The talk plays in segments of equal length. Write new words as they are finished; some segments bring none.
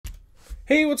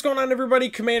Hey, what's going on, everybody?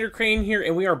 Commander Crane here,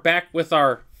 and we are back with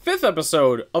our 5th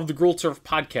episode of the Gruul Turf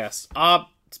podcast.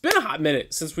 It's been a hot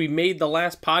minute since we made the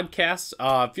last podcast.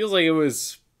 It feels like it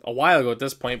was a while ago at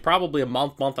this point, probably a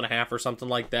month and a half or something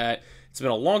like that. It's been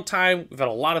a long time. We've had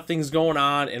a lot of things going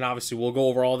on, and obviously we'll go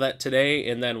over all that today,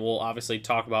 and then we'll obviously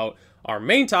talk about our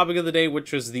main topic of the day,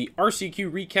 which was the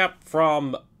RCQ recap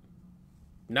from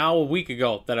now a week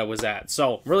ago that I was at.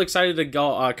 So I'm really excited to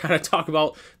go kind of talk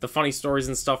about the funny stories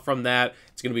and stuff from that.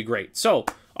 It's going to be great. So,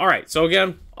 all right. So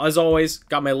again, as always,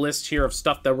 got my list here of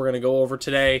stuff that we're going to go over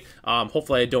today.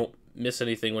 Hopefully I don't miss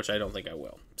anything, which I don't think I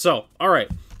will. So, all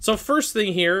right. So first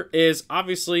thing here is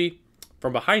obviously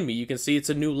from behind me, you can see it's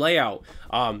a new layout.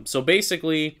 So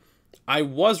basically I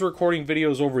was recording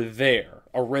videos over there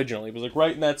originally. It was like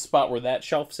right in that spot where that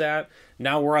shelf's at.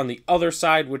 Now we're on the other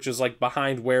side, which is like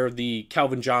behind where the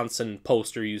Calvin Johnson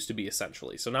poster used to be,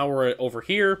 essentially. So now we're over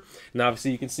here, and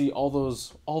obviously you can see all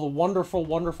the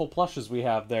wonderful plushes we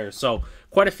have there. So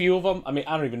quite a few of them. I mean,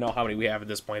 I don't even know how many we have at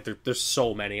this point. There's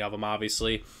so many of them,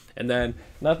 obviously. And then,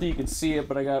 not that you can see it,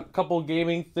 but I got a couple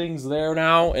gaming things there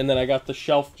now, and then I got the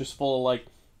shelf just full of like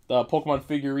the Pokemon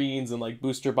figurines and like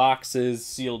booster boxes,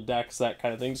 sealed decks, that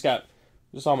kind of thing.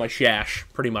 Just all my shash,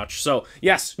 pretty much. So,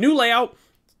 yes, new layout.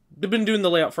 I've been doing the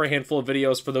layout for a handful of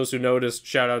videos. For those who noticed,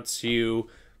 shout-outs to you,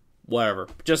 whatever.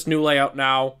 Just new layout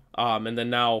now. And then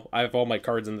now I have all my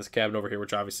cards in this cabinet over here,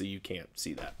 which obviously you can't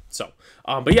see that. So,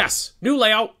 but yes, new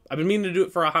layout. I've been meaning to do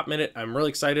it for a hot minute. I'm really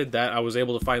excited that I was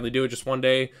able to finally do it just one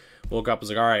day. Woke up, was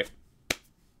like, all right,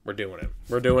 we're doing it.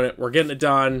 We're doing it. We're getting it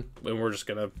done, and we're just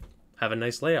going to have a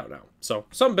nice layout now. So,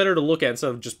 something better to look at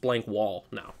instead of just blank wall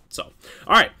now. So,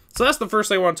 all right. So that's the first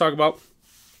thing I want to talk about.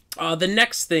 The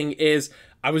next thing is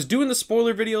I was doing the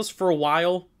spoiler videos for a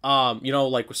while. You know,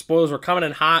 like spoilers were coming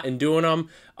in hot and doing them.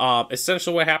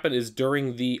 Essentially what happened is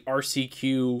during the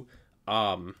RCQ,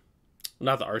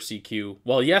 not the RCQ.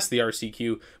 Well, yes, the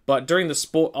RCQ, but during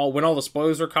the when all the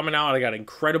spoilers were coming out, I got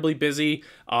incredibly busy.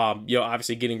 You know,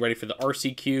 obviously getting ready for the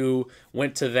RCQ,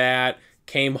 went to that,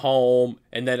 came home,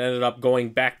 and then ended up going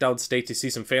back downstate to see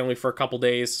some family for a couple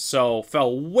days, so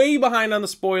fell way behind on the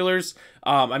spoilers.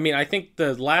 I mean, I think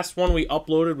the last one we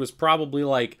uploaded was probably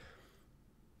like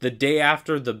the day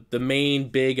after the main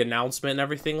big announcement and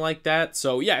everything like that.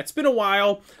 So yeah, it's been a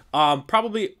while.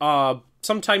 Probably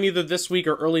sometime either this week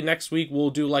or early next week we'll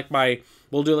do like my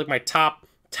top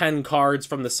 10 cards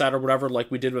from the set or whatever, like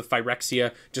we did with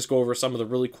Phyrexia. Just go over some of the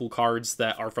really cool cards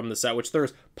that are from the set, which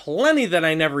there's plenty that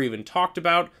I never even talked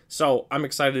about. So I'm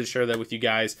excited to share that with you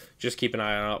guys. Just keep an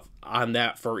eye out on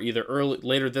that for either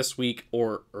later this week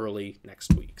or early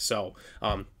next week. So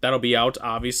that'll be out,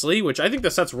 obviously, which I think the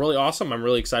set's really awesome. I'm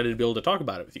really excited to be able to talk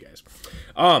about it with you guys.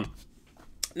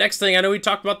 Next thing, I know we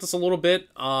talked about this a little bit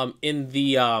in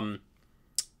the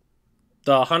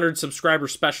 100 subscriber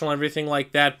special and everything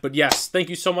like that. But yes, thank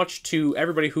you so much to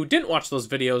everybody who didn't watch those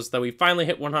videos that we finally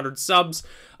hit 100 subs.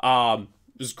 It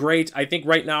was great. I think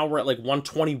right now we're at like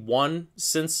 121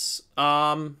 since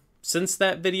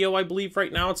that video, I believe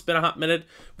right now. It's been a hot minute.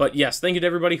 But yes, thank you to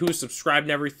everybody who subscribed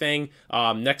and everything.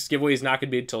 Next giveaway is not going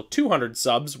to be until 200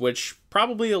 subs, which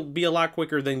probably will be a lot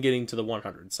quicker than getting to the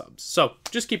 100 subs. So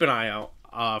just keep an eye out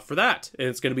for that. And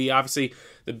it's going to be, obviously,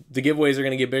 the giveaways are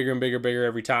going to get bigger and bigger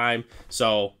every time.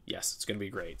 So yes, it's going to be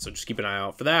great. So just keep an eye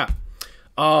out for that.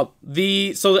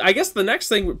 So I guess the next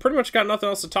thing, we pretty much got nothing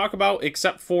else to talk about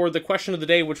except for the question of the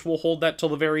day, which we'll hold that till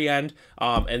the very end.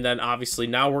 And then obviously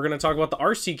now we're going to talk about the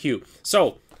RCQ.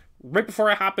 So right before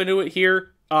I hop into it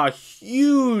here,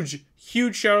 huge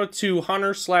shout out to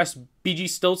Hunter/BG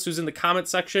Stilts, who's in the comment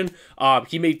section.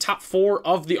 He made top 4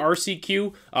 of the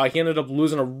RCQ. He ended up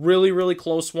losing a really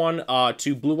close one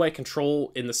to Blue White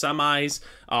Control in the semis.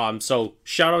 So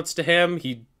shout outs to him.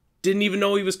 He didn't even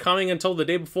know he was coming until the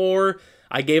day before.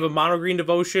 I gave him Mono Green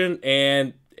Devotion,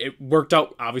 and it worked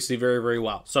out obviously very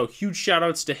well. So huge shout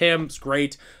outs to him. It's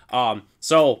great.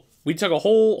 So we took a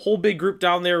whole big group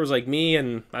down there. It was like me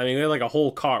and, I mean, we had like a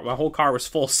whole car. My whole car was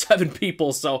full of 7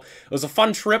 people. So it was a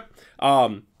fun trip.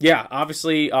 Yeah,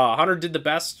 obviously, Hunter did the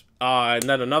best. And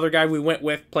then another guy we went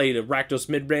with played a Rakdos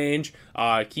mid-range.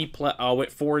 He went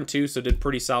 4-2, so did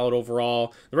pretty solid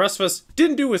overall. The rest of us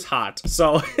didn't do as hot.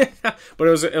 So, but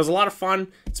it was a lot of fun.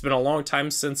 It's been a long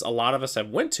time since a lot of us have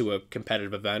went to a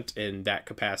competitive event in that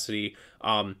capacity.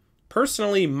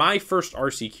 Personally, my first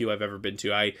RCQ I've ever been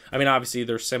to, I mean, obviously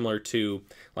they're similar to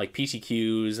like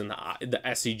PTQs and the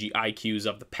SCG IQs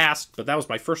of the past, but that was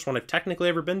my first one I've technically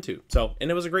ever been to. So,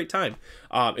 and it was a great time.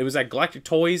 It was at Galactic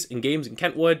Toys and Games in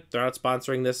Kentwood. They're not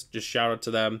sponsoring this, just shout out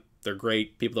to them. They're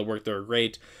great. People that work there are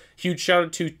great. Huge shout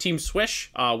out to Team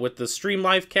Swish with the stream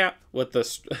live cap, with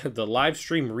the live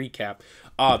stream recap.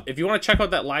 If you want to check out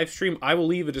that live stream, I will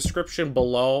leave a description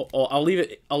below. I'll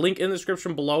leave a link in the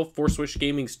description below for Swish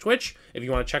Gaming's Twitch. If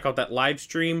you want to check out that live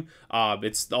stream,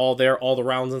 it's all there, all the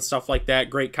rounds and stuff like that.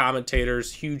 Great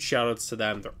commentators. Huge shout outs to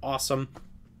them. They're awesome.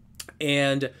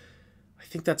 And I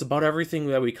think that's about everything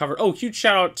that we covered. Oh, huge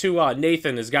shout out to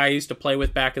Nathan, this guy I used to play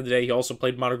with back in the day. He also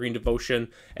played Mono Green Devotion,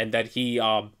 and that he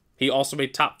also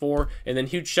made top 4. And then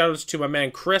huge shout outs to my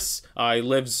man Chris. He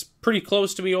lives pretty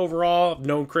close to me overall. I've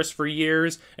known Chris for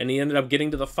years, and he ended up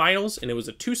getting to the finals, and it was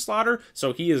a 2-slotter,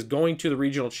 so he is going to the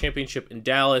regional championship in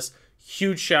Dallas.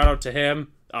 Huge shout out to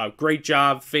him. Great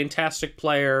job, fantastic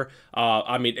player.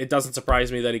 I mean, it doesn't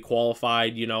surprise me that he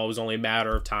qualified. You know, it was only a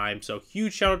matter of time. So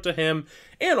huge shout out to him.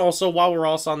 And also, while we're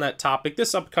also on that topic,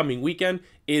 this upcoming weekend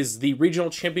is the regional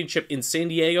championship in San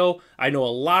Diego. I know a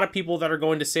lot of people that are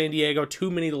going to San Diego, too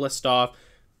many to list off.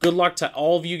 Good luck to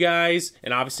all of you guys.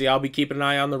 And obviously, I'll be keeping an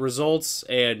eye on the results,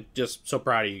 and just so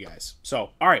proud of you guys. So,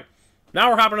 all right, now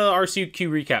we're hopping to the RCQ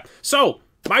recap. So,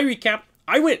 my recap,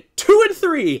 I went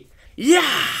 2-3.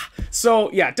 Yeah!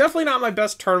 So, yeah, definitely not my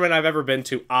best tournament I've ever been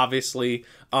to, obviously.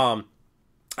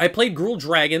 I played Gruul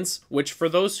Dragons, which for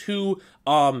those who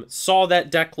saw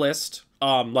that deck list,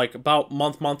 like about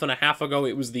month and a half ago,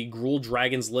 it was the Gruul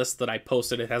Dragons list that I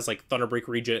posted. It has, like, Thunderbreak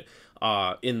Regent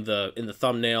in the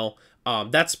thumbnail.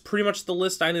 That's pretty much the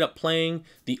list I ended up playing.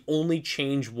 The only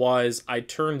change was I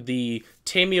turned the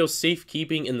Tameo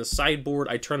Safekeeping in the sideboard.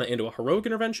 I turned that into a Heroic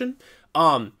Intervention.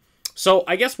 So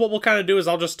I guess what we'll kind of do is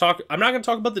I'll just talk. I'm not going to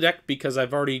talk about the deck because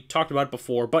I've already talked about it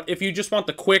before. But if you just want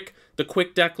the quick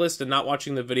deck list and not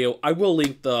watching the video, I will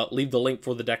leave the link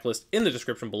for the deck list in the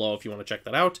description below if you want to check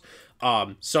that out.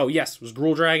 So yes, it was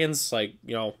Gruul Dragons, like,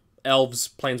 you know, elves,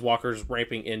 planeswalkers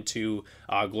ramping into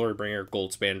Glorybringer,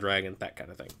 Goldspan Dragon, that kind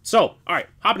of thing. So, all right,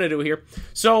 hopping into it here.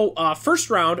 So, first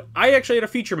round, I actually had a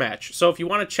feature match. So if you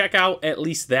want to check out at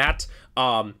least that,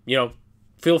 you know,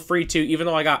 feel free to, even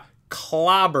though I got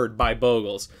clobbered by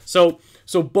Bogles. So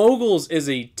Bogles is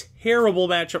a terrible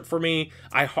matchup for me.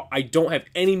 I don't have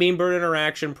any main bird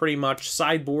interaction pretty much.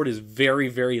 Sideboard is very,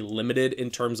 very limited in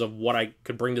terms of what I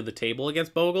could bring to the table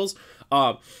against Bogles.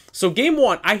 So game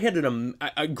 1, I had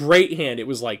a great hand. It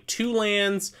was like 2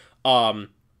 lands. It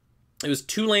was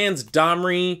 2 lands,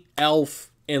 Domri,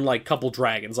 Elf, and like couple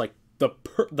dragons. Like the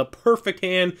perfect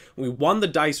hand. We won the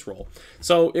dice roll.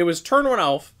 So it was turn 1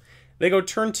 Elf. They go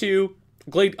turn 2.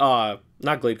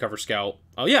 Not Glade Cover Scout.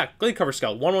 Oh yeah, Glade Cover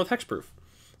Scout, 1 with Hexproof.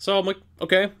 So I'm like,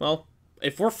 okay, well,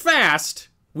 if we're fast,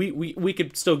 we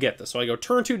could still get this. So I go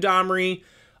turn 2 Domri,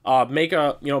 make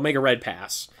a red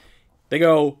pass. They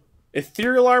go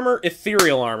Ethereal Armor,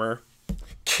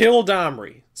 kill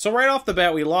Domri. So right off the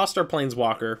bat, we lost our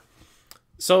Planeswalker.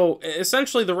 So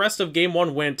essentially, the rest of game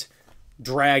 1 went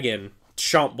Dragon,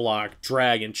 Chump Block,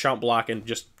 Dragon, Chump Block, and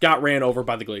just got ran over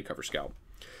by the Glade Cover Scout.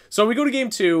 So we go to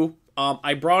game 2.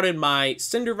 I brought in my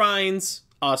Cindervines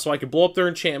so I could blow up their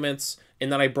enchantments,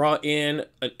 and then I brought in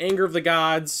an Anger of the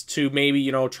Gods to maybe,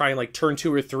 you know, try and like turn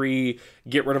 2 or 3,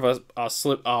 get rid of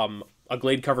a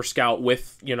Glade Cover Scout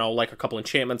with, you know, like a couple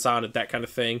enchantments on it, that kind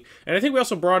of thing. And I think we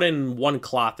also brought in 1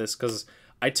 Colossus because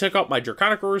I took out my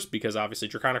Draconic Roars, because obviously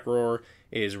Draconic Roar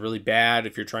is really bad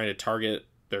if you're trying to target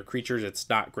their creatures. It's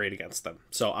not great against them.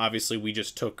 So obviously we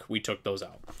took those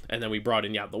out. And then we brought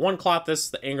in, yeah, the 1 Colossus,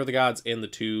 the Anger of the Gods, and the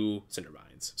 2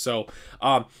 Cindervines. So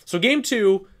so game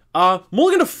 2,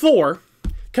 mulligan to 4,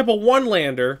 kept a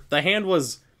 1-lander. The hand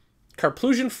was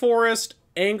Carplusian Forest,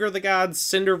 Anger of the Gods,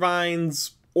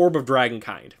 Cindervines, Orb of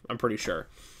Dragonkind, I'm pretty sure.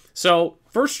 So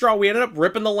first draw, we ended up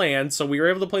ripping the land, so we were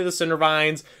able to play the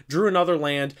Cindervines, drew another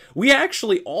land. We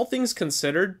actually, all things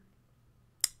considered,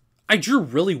 I drew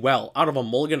really well out of a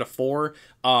mulligan to 4.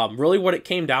 Really what it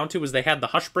came down to was they had the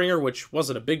Hushbringer, which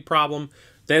wasn't a big problem.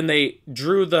 Then they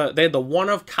had the 1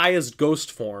 of Kaya's Ghost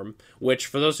Form, which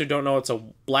for those who don't know, it's a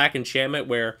black enchantment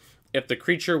where if the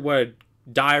creature would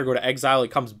die or go to exile,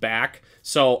 it comes back.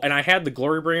 So, and I had the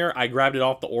Glorybringer, I grabbed it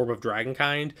off the Orb of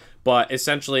Dragonkind, but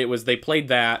essentially it was, they played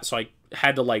that, so I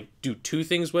had to like do 2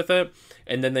 things with it,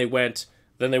 and then they went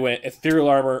Ethereal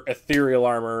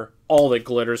Armor, all that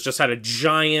glitters, just had a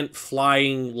giant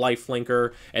flying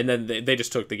lifelinker, and then they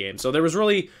just took the game. So there was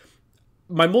really,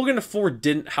 my mulligan to 4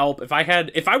 didn't help. If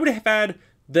I would have had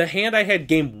the hand I had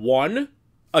game 1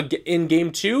 in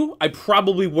game 2, I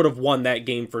probably would have won that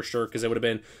game for sure, because it would have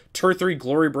been turn 3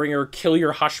 Glorybringer, kill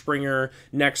your Hushbringer,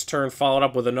 next turn followed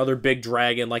up with another big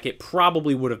dragon. Like, it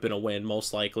probably would have been a win,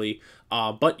 most likely.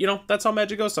 But, you know, that's how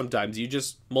Magic goes sometimes. You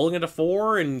just mulligan to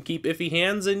 4 and keep iffy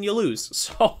hands and you lose.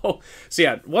 So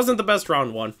yeah, it wasn't the best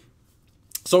round 1.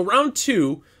 So round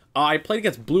 2, I played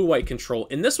against blue-white control,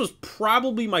 and this was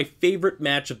probably my favorite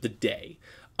match of the day.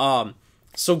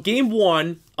 So game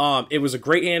 1, it was a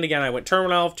great hand again. I went turn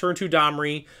 1 elf, turn 2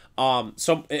 Domri.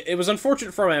 So it was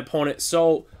unfortunate for my opponent.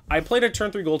 So I played a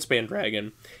turn 3 Goldspan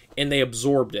Dragon, and they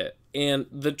absorbed it. And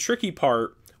the tricky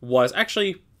part was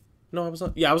actually, no, I was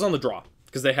on, yeah, I was on the draw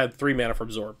because they had 3 mana for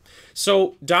absorb.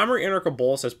 So Domri Anarcha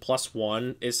Bolas says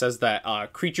 +1. It says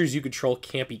that creatures you control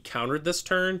can't be countered this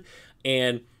turn,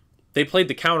 and they played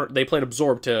the counter. They played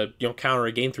absorb to counter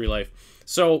a gain 3 life.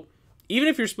 So even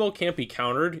if your spell can't be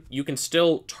countered, you can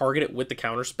still target it with the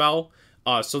counter spell.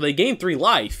 So they gained 3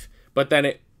 life, but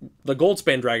then the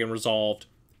Goldspan Dragon resolved,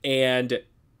 and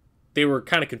they were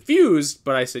kind of confused,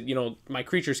 but I said, my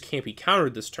creatures can't be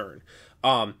countered this turn.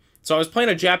 So I was playing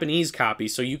a Japanese copy,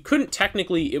 so you couldn't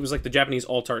technically, it was like the Japanese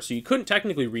alt art, so you couldn't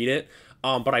technically read it,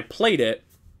 but I played it,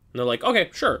 and they're like, okay,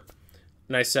 sure.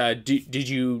 And I said, do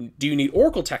you need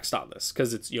Oracle text on this?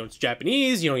 Because it's, it's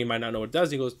Japanese, you might not know what it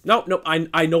does. And he goes, no,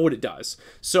 I know what it does.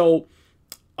 So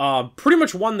pretty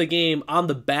much won the game on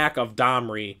the back of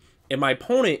Domri, and my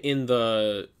opponent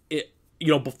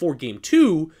before game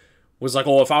 2 was like,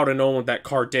 oh, if I would have known what that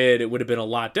card did, it would have been a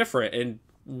lot different. And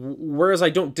whereas I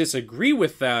don't disagree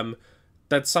with them,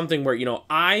 that's something where,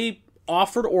 I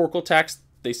offered Oracle text.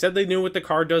 They said they knew what the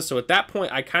card does. So at that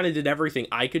point, I kind of did everything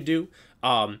I could do.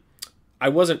 I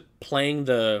wasn't playing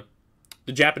the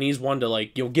Japanese one to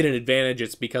get an advantage.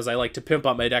 It's because I like to pimp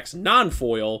up my decks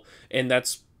non-foil, and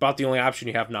that's about the only option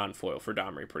you have non-foil for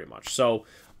Domri pretty much. So,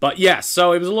 but yes,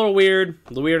 so it was a little weird.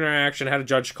 The weird interaction, had a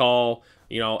judge call,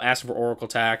 asking for Oracle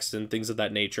text and things of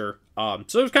that nature.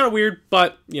 So it was kind of weird,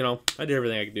 but, I did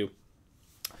everything I could do.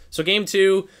 So game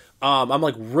 2, I'm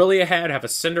really ahead, have a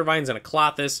Cindervines and a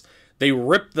Klothys. They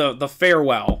rip the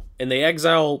Farewell, and they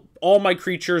exile all my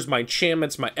creatures, my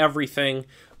enchantments, my everything,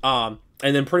 and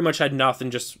then pretty much had nothing.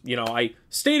 Just, I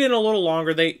stayed in a little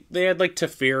longer. They had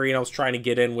Teferi, and I was trying to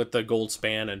get in with the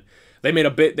Goldspan, and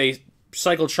they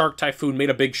cycled Shark Typhoon, made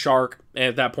a big shark, and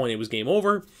at that point it was game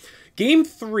over. Game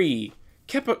 3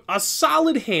 kept a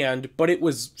solid hand, but it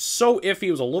was so iffy.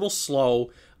 It was a little slow.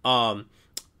 I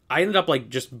ended up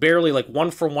just barely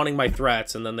 1-for-1ing my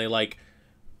threats, and then they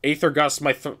Aether Gust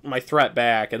my threat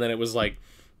back, and then it was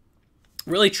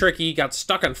really tricky. Got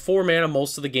stuck on 4 mana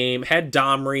most of the game. Had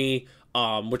Domri,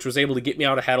 which was able to get me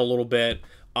out ahead a little bit.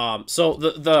 So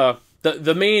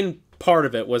the main part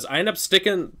of it was I ended up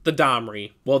sticking the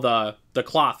Domri, well the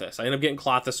Klothys. I ended up getting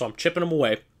Klothys, so I'm chipping them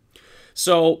away.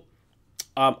 So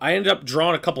I ended up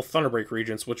drawing a couple Thunderbreak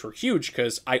Regents, which were huge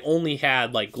because I only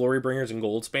had Glorybringers and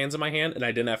Goldspans in my hand, and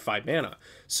I didn't have 5 mana.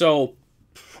 So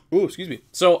ooh, excuse me.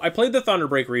 So I played the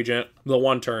Thunderbreak Regent the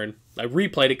 1 turn. I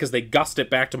replayed it because they gusted it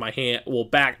back to my hand. Well,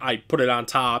 I put it on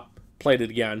top, played it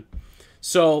again.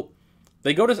 So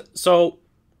they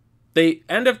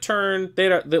end of turn, they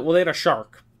had a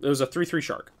shark. It was a 3/3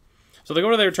 shark. So they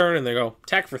go to their turn and they go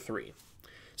attack for 3.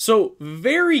 So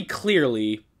very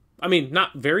clearly, I mean,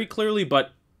 not very clearly,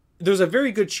 but there's a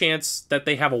very good chance that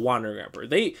they have a Wandering Emperor.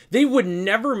 They would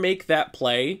never make that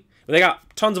play. They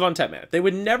got tons of untapped mana. They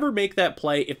would never make that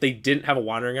play if they didn't have a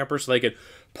Wandering Emperor, so they could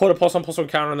put a +1/+1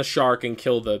 counter on the shark and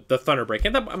kill the Thunderbreak.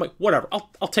 And I'm like, whatever,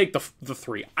 I'll take the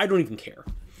 3. I don't even care.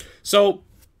 So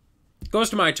goes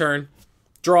to my turn,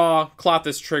 draw,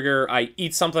 Klothys trigger. I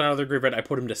eat something out of the graveyard. I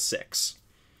put him to 6.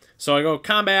 So I go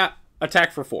combat,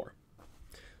 attack for 4.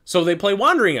 So they play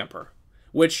Wandering Emperor,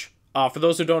 which for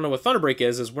those who don't know what Thunderbreak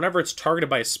is whenever it's targeted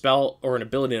by a spell or an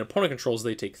ability an opponent controls,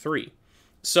 they take 3.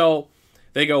 So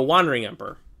they go Wandering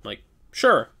Emperor. Like,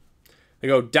 sure. They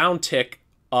go down tick,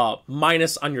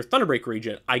 minus on your Thunderbreak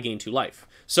Regent, I gain 2 life.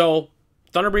 So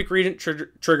Thunderbreak Regent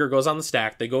trigger goes on the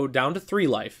stack. They go down to 3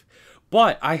 life.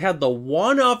 But I had the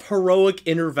 1-up Heroic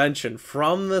Intervention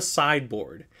from the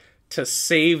sideboard to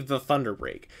save the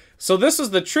Thunderbreak. So this is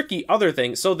the tricky other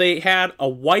thing. So they had a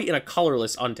white and a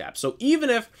colorless untap. So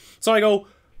I go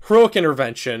Heroic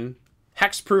Intervention,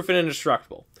 Hexproof and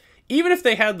Indestructible. Even if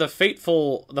they had the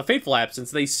fateful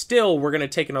absence, they still were going to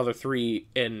take another 3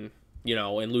 and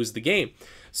lose the game.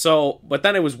 So, but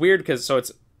then it was weird because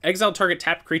it's exile target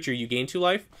tapped creature, you gain 2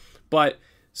 life. But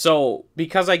so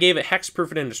because I gave it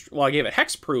hexproof and I gave it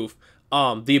hexproof,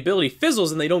 the ability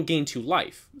fizzles and they don't gain 2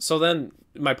 life. So then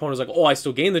my opponent was like, oh, I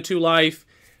still gain the 2 life.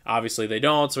 Obviously they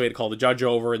don't, so we had to call the judge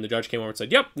over, and the judge came over and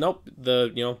said, yep, nope,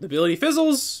 the ability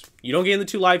fizzles, you don't gain the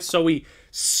 2 life. So we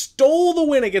stole the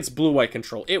win against blue-white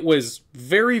control. It was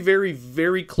very, very,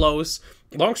 very close.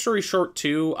 long story short,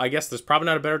 too, I guess there's probably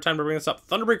not a better time to bring this up.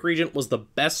 Thunderbreak Regent was the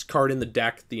best card in the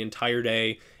deck the entire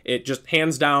day. It just,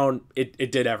 hands down,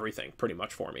 it did everything pretty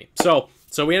much for me. So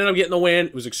we ended up getting the win.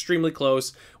 It was extremely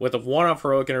close with a one-off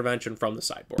heroic intervention from the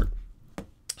sideboard.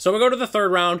 So we go to the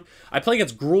third round. I play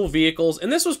against Gruul Vehicles,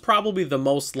 and this was probably the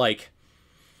most, like,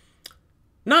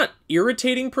 not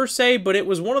irritating per se, but it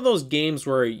was one of those games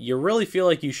where you really feel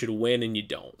like you should win and you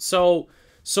don't. So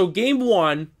game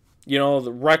one, you know,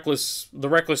 the reckless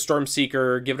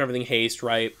Stormseeker, giving everything haste,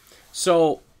 right?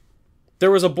 So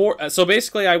there was a board. So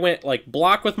basically, I went like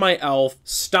block with my elf,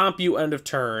 stomp you end of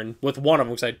turn with one of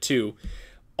them because I had two.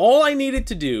 All I needed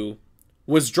to do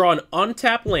was draw an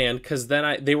untapped land because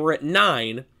then they were at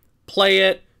 9. Play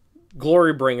it,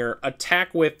 Glorybringer,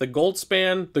 attack with the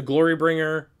Goldspan, the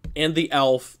Glorybringer, and the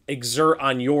elf. Exert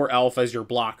on your elf as your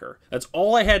blocker. That's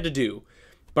all I had to do.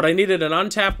 But I needed an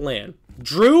untapped land.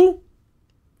 Drew.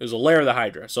 It was a Lair of the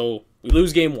Hydra, so we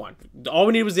lose game 1. All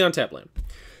we needed was the untapped land.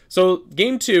 So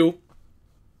game 2,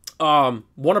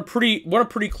 won a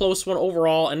pretty close one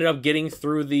overall. Ended up getting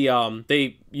through the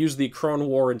they used the Crone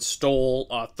War and stole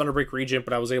Thunderbreak Regent,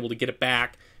 but I was able to get it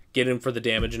back, get in for the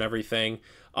damage and everything.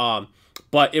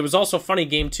 But it was also funny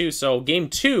game 2. So game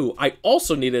 2, I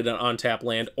also needed an untapped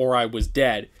land or I was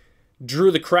dead. Drew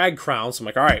the Crag Crown, so I'm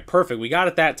like, all right, perfect, we got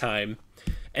it that time.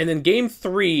 And then game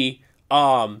 3.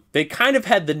 They kind of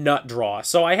had the nut draw.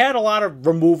 So I had a lot of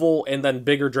removal and then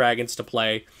bigger dragons to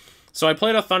play. So I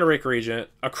played a Thunderbreak Regent,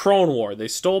 a Crone War. They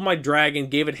stole my dragon,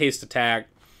 gave it haste attack.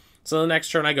 So the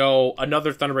next turn I go,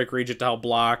 another Thunderbreak Regent to help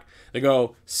block. They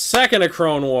go, second a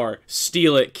Crone War,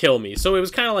 steal it, kill me. So it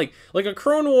was kind of like a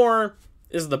Crone War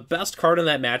is the best card in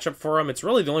that matchup for him. It's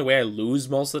really the only way I lose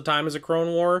most of the time is a Crone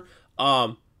War.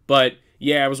 But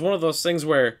yeah, it was one of those things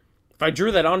where if I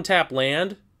drew that untapped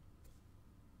land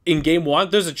in game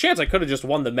 1, there's a chance I could have just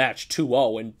won the match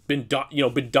 2-0 and been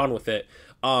done with it.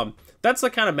 That's the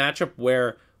kind of matchup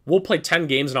where we'll play 10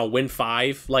 games and I'll win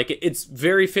 5. Like, it's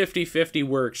very 50-50.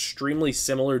 We're extremely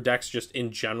similar decks just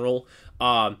in general.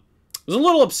 It was a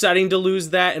little upsetting to lose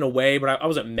that in a way, but I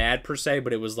wasn't mad per se,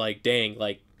 but it was like, dang,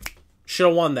 like, should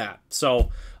have won that. So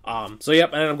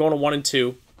yep, I ended up going to 1 and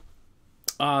 2.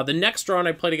 The next round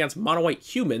I played against Mono White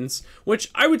Humans, which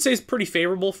I would say is pretty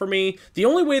favorable for me. The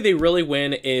only way they really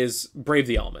win is Brave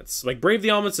the Elements. Like, Brave the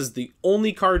Elements is the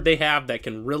only card they have that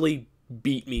can really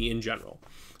beat me in general.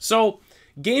 So,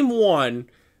 game 1,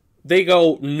 they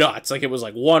go nuts. Like, it was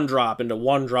like 1-drop into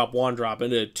 1-drop, 1-drop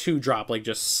into 2-drop. Like,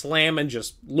 just slamming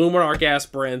just Luminarch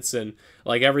Aspirants and,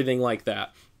 like, everything like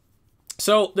that.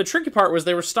 So, the tricky part was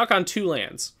they were stuck on 2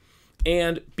 lands.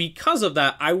 And because of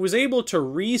that, I was able to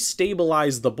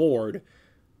re-stabilize the board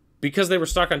because they were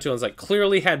stuck on 2 lands. Like,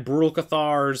 clearly had Brutal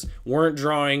Cathars, weren't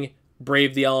drawing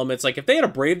Brave the Elements. Like, if they had a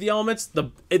Brave the Elements,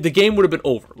 the game would have been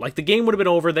over. Like, the game would have been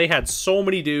over. They had so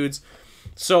many dudes.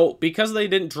 So, because they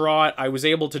didn't draw it, I was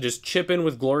able to just chip in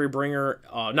with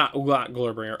Glorybringer, not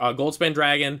Glorybringer, Goldspan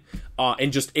Dragon,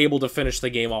 and just able to finish the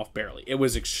game off barely. It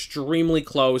was extremely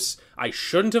close. I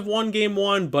shouldn't have won game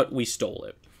 1, but we stole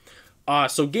it.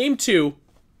 So game 2,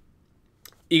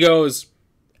 he goes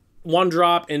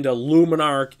 1-drop into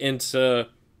Luminarch into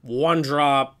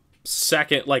 1-drop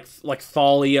second, like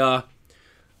Thalia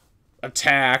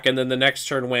attack, and then the next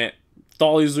turn went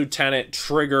Thalia's Lieutenant,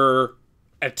 trigger,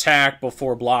 attack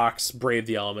before blocks, Brave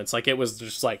the Elements. Like, it was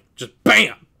just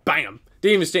bam, bam.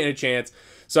 Didn't even stand a chance.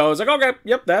 So I was like, okay,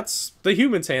 yep, that's the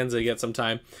humans' hands they get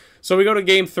sometime. So we go to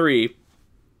game 3.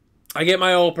 I get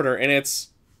my opener, and it's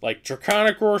like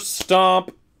Draconic Roar,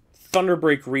 Stomp,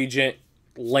 Thunderbreak Regent,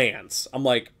 lands. I'm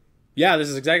like, yeah, this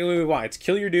is exactly what we want. It's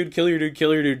kill your dude, kill your dude,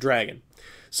 kill your dude, dragon.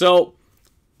 So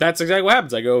that's exactly what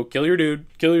happens. I go, kill your dude,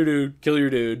 kill your dude, kill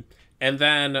your dude. And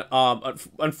then,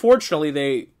 unfortunately,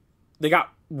 they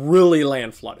got really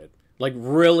land flooded. Like,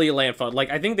 really land flooded. Like,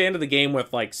 I think they ended the game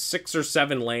with, like, 6 or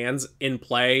 7 lands in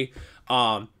play.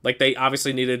 Like, they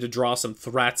obviously needed to draw some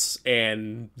threats,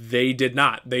 and they did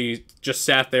not. They just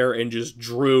sat there and just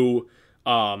drew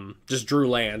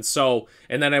lands. So,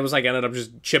 and then I was like, ended up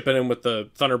just chipping in with the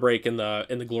Thunderbreak and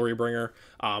the Glorybringer.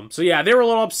 So yeah, they were a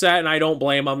little upset, and I don't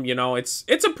blame them. You know, it's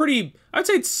a pretty, I'd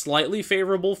say it's slightly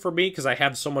favorable for me because I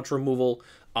have so much removal.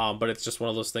 But it's just one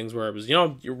of those things where it was, you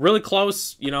know, you're really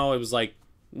close. You know, it was like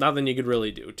nothing you could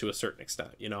really do to a certain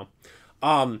extent. You know,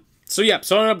 so yeah,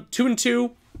 so I ended up 2 and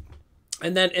 2.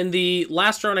 And then in the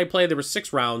last round I played, there were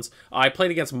 6 rounds. I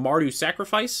played against Mardu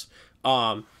Sacrifice.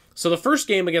 So the first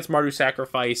game against Mardu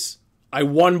Sacrifice, I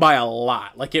won by a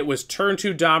lot. Like, it was turn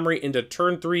 2 Domri into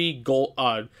turn 3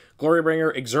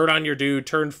 Glorybringer, exert on your dude,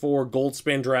 turn 4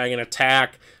 Goldspan Dragon,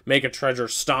 attack, make a treasure,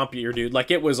 stomp your dude. Like,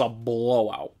 it was a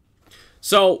blowout.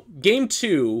 So game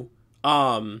 2,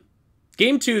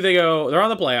 Game 2, they're on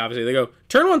the play, obviously. They go,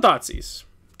 turn 1 Thoughtseize.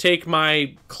 Take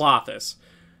my Clothis.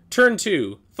 Turn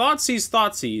 2,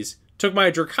 Thoughtseize. Took my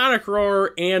Draconic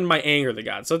Roar and my Anger the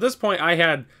God. So at this point, I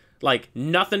had, like,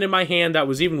 nothing in my hand that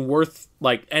was even worth,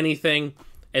 like, anything.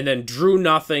 And then drew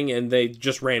nothing, and they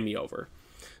just ran me over.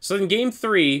 So in Game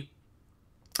 3,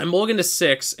 I'm mulligan to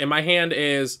 6, and my hand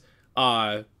is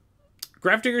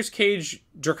Gravedigger's Cage,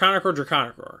 Draconic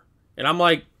Roar. And I'm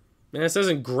like, man, this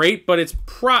isn't great, but it's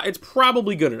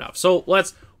probably good enough. So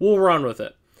we'll run with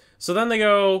it. So then they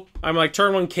go, I'm like,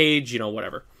 turn 1 Cage,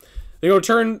 whatever. They go,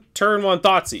 turn 1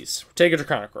 Thoughtseize. Take a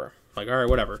Draconic Roar. I'm like, all right,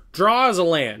 whatever. Draw as a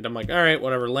land. I'm like, all right,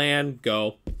 whatever. Land,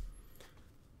 go.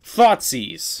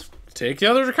 Thoughtseize. Take the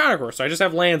other Draconic Roar. So I just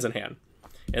have lands in hand.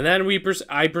 And then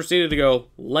I proceeded to go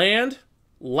land,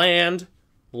 Llanowar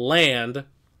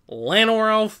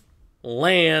Elf,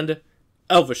 land,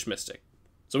 Elvish Mystic.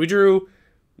 So we drew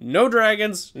no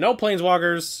dragons, no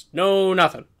planeswalkers, no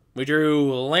nothing. We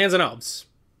drew lands and elves.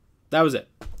 That was it.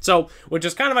 So, which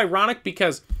is kind of ironic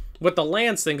because with the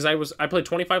lands thing, because I played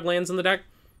 25 lands in the deck,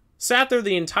 sat there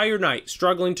the entire night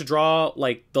struggling to draw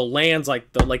like the lands,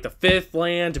 like the 5th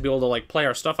land to be able to like play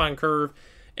our stuff on curve.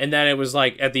 And then it was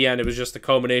like at the end, it was just the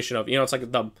culmination of, it's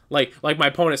like like my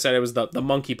opponent said, it was the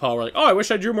monkey paw. We're like, oh, I wish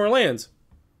I drew more lands.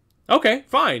 Okay,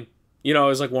 fine. It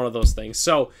was like one of those things.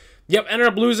 So, yep, ended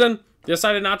up losing.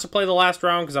 Decided not to play the last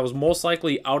round because I was most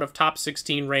likely out of top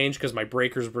 16 range because my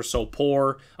breakers were so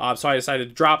poor. So I decided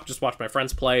to drop, just watch my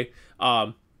friends play.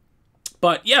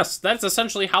 But yes, that's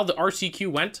essentially how the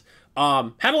RCQ went.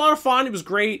 Had a lot of fun. It was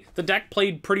great. The deck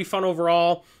played pretty fun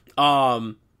overall.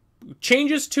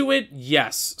 Changes to it,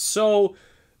 yes. So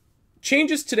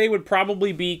changes today would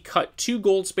probably be cut 2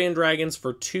 Goldspan Dragons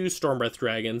for 2 Stormbreath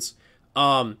Dragons.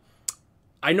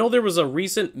 I know there was a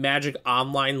recent Magic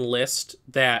Online list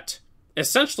that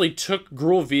essentially took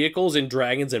Gruul vehicles and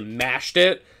dragons and mashed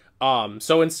it.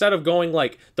 So instead of going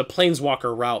like the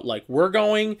Planeswalker route, like we're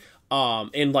going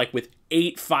in like with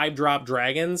 8 5-drop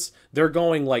dragons, they're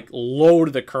going like low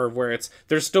to the curve where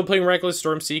they're still playing Reckless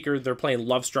Stormseeker, they're playing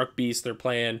Lovestruck Beast, they're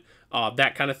playing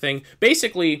that kind of thing.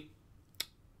 Basically,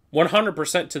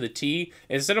 100% to the T.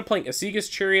 Instead of playing Asiga's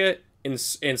Chariot and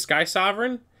Sky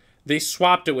Sovereign, they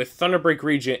swapped it with Thunderbreak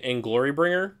Regent and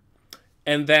Glorybringer.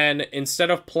 And then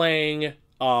instead of playing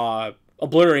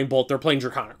Obliterating Bolt, they're playing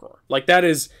Draconic Roar. Like that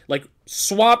is like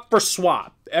swap for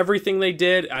swap. Everything they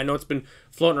did, I know it's been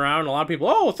floating around. A lot of people,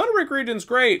 oh, Thunderbreak Regent's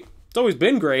great. It's always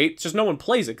been great. It's just no one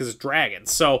plays it because it's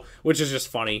dragons. So, which is just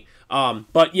funny.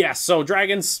 But yeah, so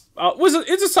dragons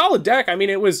it's a solid deck. I mean,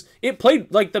 it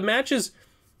played like the matches,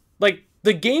 like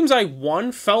the games I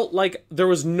won felt like there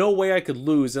was no way I could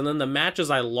lose, and then the matches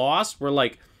I lost were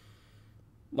like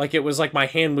it was like my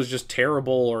hand was just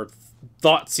terrible or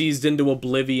thought seized into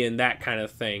oblivion, that kind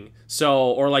of thing.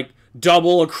 So, or like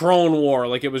double a Crone War,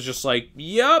 like it was just like,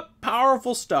 yep,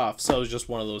 powerful stuff. So it was just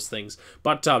one of those things.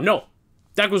 But no,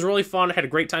 deck was really fun. I had a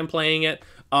great time playing it.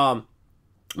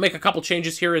 Make a couple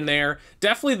changes here and there.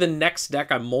 Definitely the next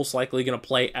deck I'm most likely going to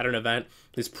play at an event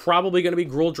is probably going to be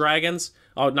Gruul Dragons.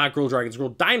 Oh, not Gruul Dragons,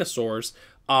 Gruul Dinosaurs.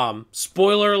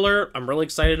 Spoiler alert, I'm really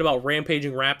excited about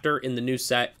Rampaging Raptor in the new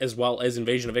set, as well as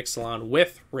Invasion of Ixalan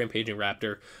with Rampaging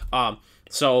Raptor.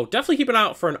 So definitely keep an eye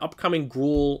out for an upcoming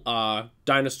Gruul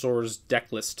Dinosaurs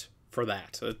deck list for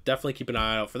that. So definitely keep an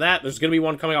eye out for that. There's going to be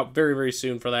one coming out very, very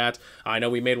soon for that. I know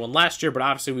we made one last year, but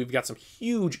obviously we've got some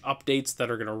huge updates that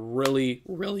are going to really,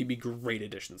 really be great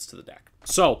additions to the deck.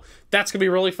 So that's going to be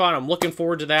really fun. I'm looking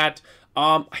forward to that.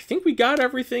 I think we got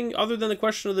everything other than the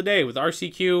question of the day with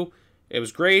RCQ. It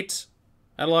was great.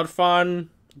 Had a lot of fun.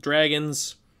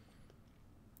 Dragons.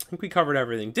 I think we covered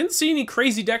everything. Didn't see any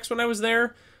crazy decks when I was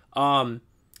there.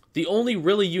 The only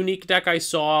really unique deck I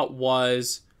saw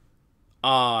was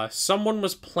someone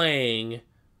was playing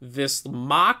this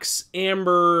Mox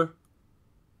Amber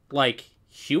like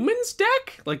humans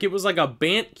deck. Like it was like a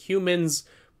Bant humans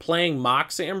playing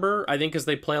Mox Amber. I think because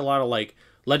they play a lot of like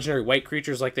legendary white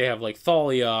creatures, like they have like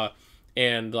Thalia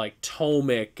and like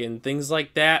Tomic and things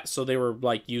like that. So they were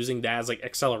like using that as like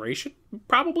acceleration,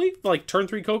 probably like turn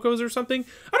 3 Cocos or something.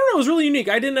 I don't know. It was really unique.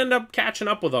 I didn't end up catching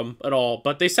up with them at all,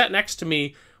 but they sat next to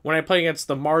me when I played against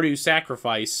the Mardu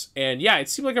Sacrifice. And yeah, it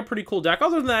seemed like a pretty cool deck.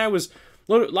 Other than that, it was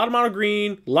a lot of mono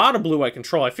green, a lot of blue-white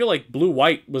control. I feel like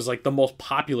blue-white was like the most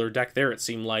popular deck there, it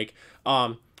seemed like.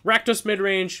 Rakdos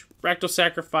midrange, Rakdos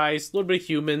Sacrifice, a little bit of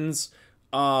humans,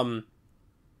 a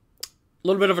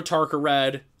little bit of a Tarka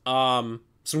red,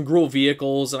 some Gruul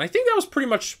vehicles, and I think that was pretty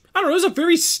much, I don't know, it was a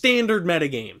very standard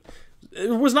metagame.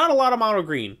 was not a lot of mono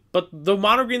green, but the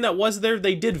mono green that was there,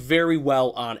 they did very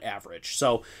well on average.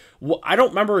 So I don't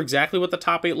remember exactly what the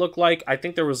top 8 looked like. I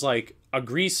think there was like a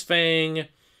Grease Fang,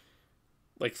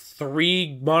 like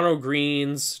 3 mono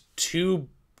greens, 2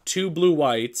 blue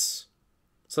whites,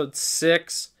 so it's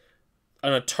 6,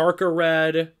 and a Tarka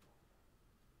red,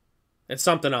 and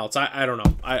something else. I don't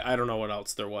know. I don't know what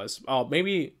else there was. Oh,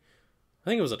 maybe I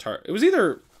think it was a Tarka. It was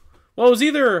either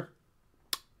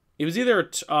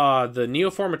the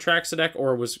Neoform Atraxa deck,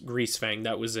 or it was Grease Fang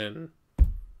that was in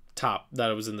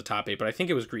the top 8, but I think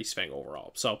it was Grease Fang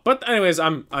overall. So, but anyways,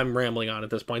 I'm rambling on at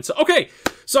this point. So, okay,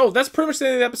 so that's pretty much the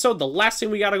end of the episode. The last thing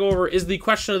we got to go over is the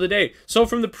question of the day. So,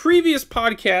 from the previous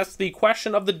podcast, the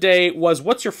question of the day was,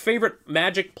 what's your favorite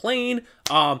Magic plane?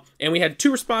 And we had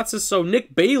 2 responses. So,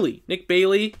 Nick Bailey,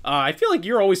 I feel like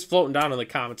you're always floating down in the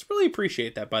comments. Really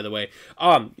appreciate that, by the way.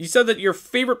 You said that your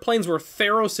favorite planes were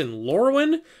Theros and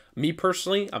Lorwyn. Me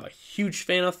personally, I'm a huge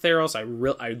fan of Theros. I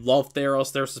love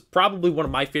Theros. Theros is probably one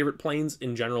of my favorite planes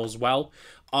in general as well.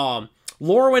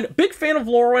 Lorwyn, big fan of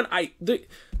Lorwyn. I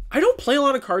don't play a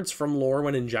lot of cards from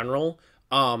Lorwyn in general.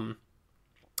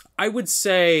 I would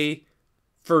say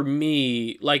for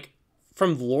me, like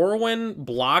from Lorwyn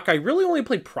block, I really only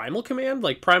played Primal Command.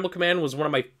 Like Primal Command was one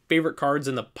of my favorite cards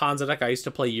in the Ponza deck I used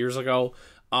to play years ago.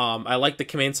 I like the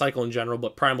command cycle in general,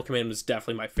 but Primal Command was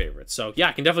definitely my favorite. So, yeah,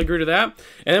 I can definitely agree to that.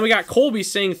 And then we got Colby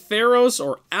saying Theros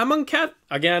or Amonkhet.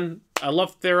 Again, I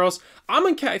love Theros.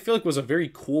 Amonkhet, I feel like, was a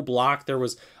very cool block. There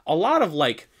was a lot of,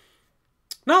 like,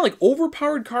 not like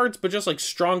overpowered cards, but just like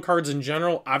strong cards in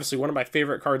general. Obviously, one of my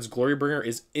favorite cards, Glorybringer,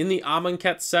 is in the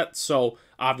Amonkhet set. So,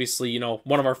 obviously, you know,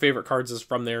 one of our favorite cards is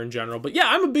from there in general. But, yeah,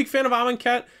 I'm a big fan of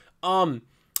Amonkhet.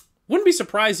 Wouldn't be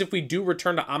surprised if we do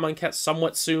return to Amonkhet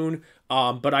somewhat soon,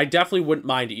 but I definitely wouldn't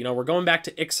mind it. You know, we're going back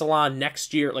to Ixalan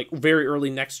next year, like very early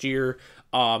next year.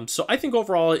 So I think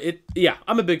overall, yeah,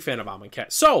 I'm a big fan of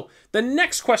Amonkhet. So the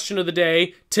next question of the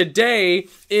day today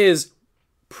is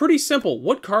pretty simple.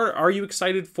 What card are you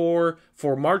excited for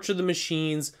March of the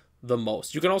Machines the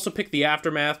most? You can also pick the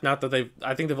Aftermath. Not that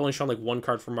I think they've only shown like 1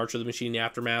 card for March of the Machine in the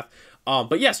Aftermath.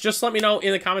 But yes, just let me know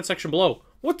in the comment section below.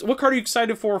 What card are you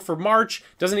excited for March?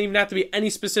 Doesn't even have to be any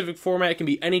specific format. It can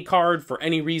be any card for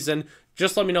any reason.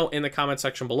 Just let me know in the comment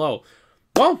section below.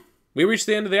 Well, we reached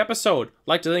the end of the episode. I'd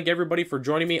like to thank everybody for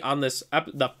joining me on this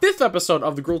the 5th episode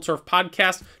of the Gruul Turf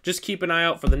podcast. Just keep an eye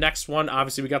out for the next one.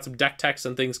 Obviously, we got some deck techs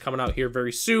and things coming out here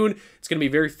very soon. It's going to be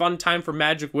a very fun time for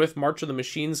Magic with March of the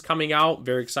Machines coming out.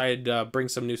 Very excited to bring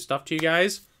some new stuff to you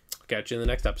guys. I'll catch you in the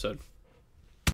next episode.